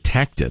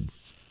undetected.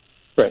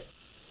 Right.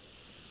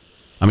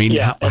 I mean,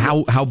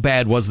 how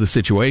bad was the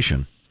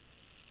situation?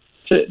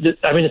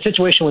 The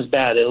situation was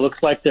bad. It looks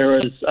like there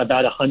was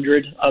about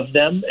 100 of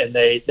them, and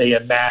they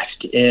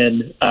amassed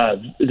in.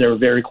 They were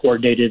very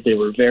coordinated. They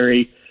were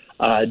very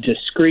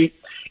discreet.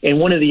 And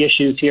one of the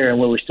issues here, and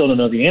what we still don't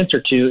know the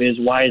answer to, is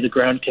why the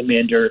ground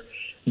commander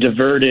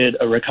diverted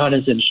a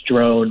reconnaissance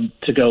drone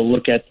to go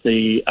look at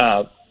the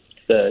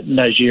the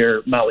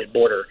Niger-Mali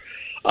border.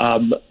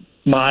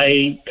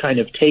 My kind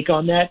of take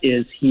on that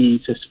is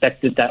he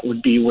suspected that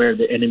would be where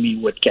the enemy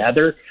would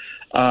gather.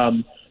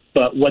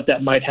 But what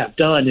that might have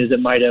done is it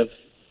might have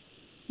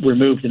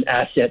removed an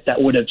asset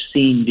that would have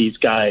seen these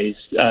guys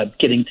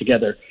getting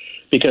together,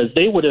 because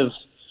they would have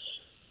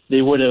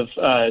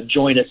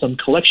joined at some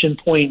collection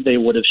point. They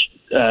would have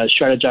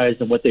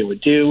strategized on what they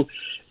would do.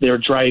 They're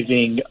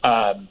driving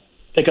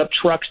pickup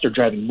trucks. They're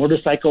driving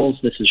motorcycles.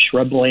 This is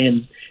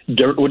shrubland.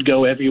 Dirt would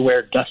go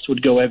everywhere. Dust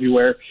would go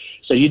everywhere.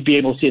 So you'd be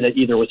able to see that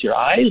either with your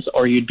eyes,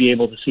 or you'd be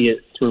able to see it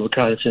through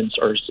reconnaissance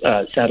or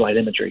satellite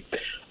imagery.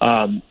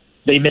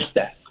 They missed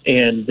that,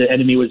 and the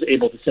enemy was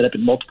able to set up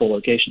in multiple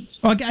locations.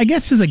 Well, I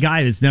guess as a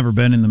guy that's never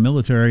been in the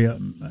military,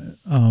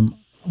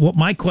 what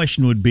my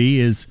question would be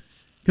is,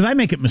 because I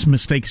make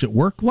mistakes at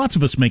work. Lots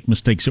of us make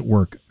mistakes at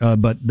work,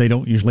 but they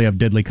don't usually have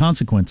deadly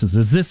consequences.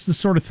 Is this the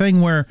sort of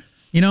thing where,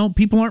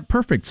 people aren't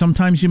perfect?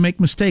 Sometimes you make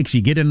mistakes.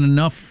 You get in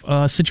enough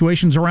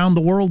situations around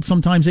the world,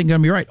 sometimes it ain't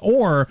going to be right.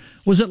 Or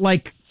was it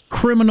like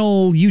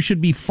criminal, you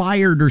should be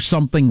fired or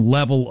something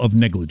level of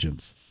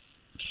negligence?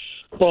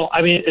 Well,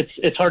 I mean,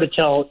 it's hard to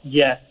tell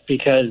yet,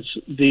 because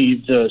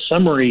the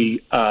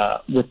summary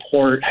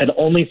report had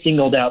only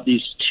singled out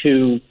these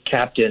two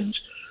captains,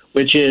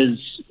 which is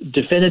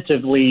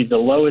definitively the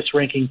lowest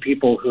ranking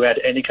people who had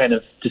any kind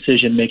of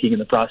decision making in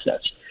the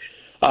process.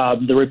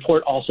 The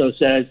report also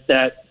says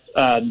that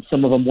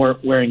some of them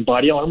weren't wearing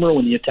body armor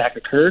when the attack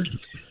occurred,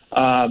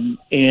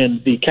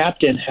 and the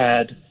captain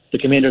had the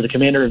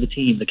commander of the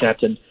team, the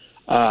captain.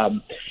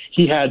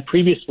 He had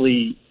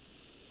previously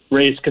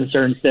raised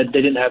concerns that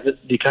they didn't have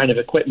the kind of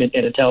equipment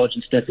and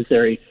intelligence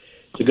necessary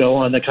to go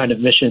on the kind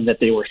of mission that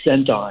they were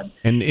sent on.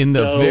 And in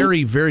the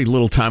very, very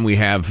little time we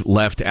have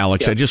left,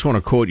 Alex, I just want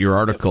to quote your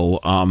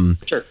article.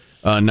 Sure.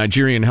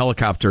 Nigerian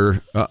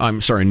helicopter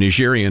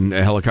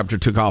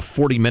took off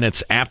 40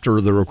 minutes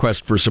after the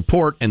request for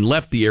support and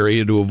left the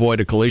area to avoid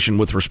a collision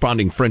with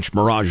responding French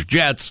Mirage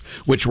jets,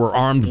 which were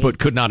armed but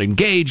could not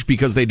engage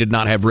because they did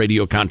not have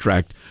radio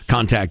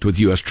contact with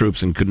U.S.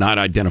 troops and could not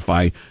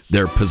identify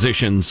their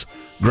positions.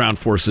 Ground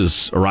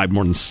forces arrived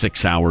more than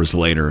 6 hours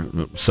later.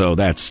 So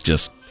that's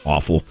just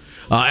awful.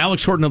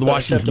 Alex Horton of the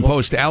Washington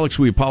Post. Alex,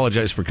 we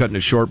apologize for cutting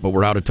it short, but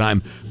we're out of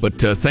time. But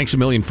thanks a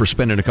million for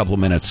spending a couple of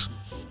minutes.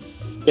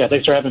 Yeah,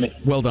 thanks for having me.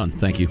 Well done.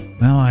 Thank you.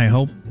 Well, I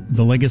hope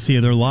the legacy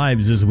of their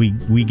lives is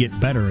we get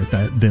better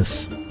at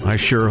this. I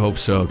sure hope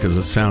so, because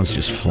it sounds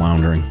just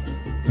floundering.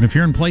 But if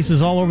you're in places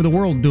all over the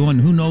world doing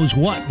who knows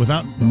what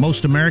without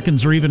most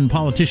Americans or even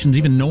politicians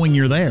even knowing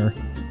you're there,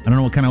 I don't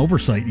know what kind of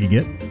oversight you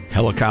get.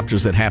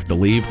 Helicopters that have to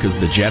leave because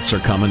the jets are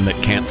coming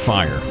that can't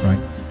fire. Right.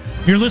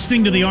 You're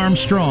listening to the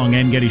Armstrong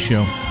and Getty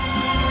Show.